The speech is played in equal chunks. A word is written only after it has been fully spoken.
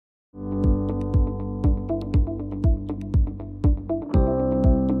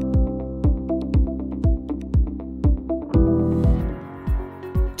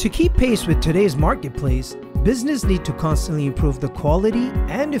To keep pace with today's marketplace, businesses need to constantly improve the quality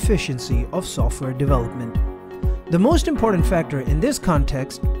and efficiency of software development. The most important factor in this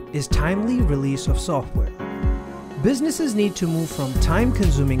context is timely release of software. Businesses need to move from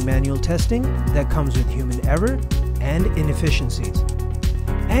time-consuming manual testing that comes with human error and inefficiencies,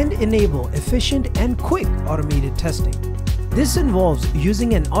 and enable efficient and quick automated testing. This involves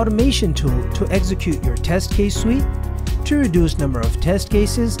using an automation tool to execute your test case suite to reduce number of test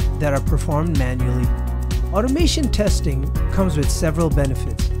cases that are performed manually. Automation testing comes with several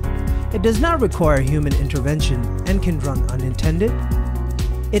benefits. It does not require human intervention and can run unintended.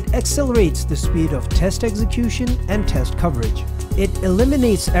 It accelerates the speed of test execution and test coverage. It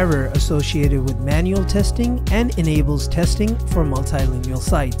eliminates error associated with manual testing and enables testing for multilingual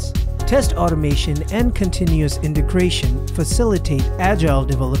sites. Test automation and continuous integration facilitate agile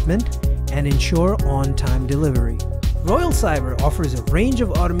development and ensure on-time delivery. Royal Cyber offers a range of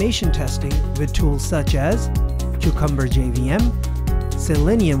automation testing with tools such as Cucumber JVM,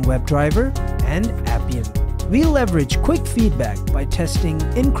 Selenium WebDriver, and Appian. We leverage quick feedback by testing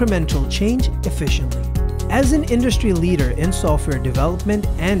incremental change efficiently. As an industry leader in software development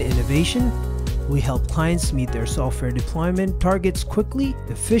and innovation, we help clients meet their software deployment targets quickly,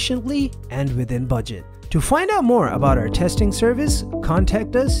 efficiently, and within budget. To find out more about our testing service,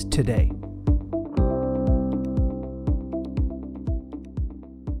 contact us today.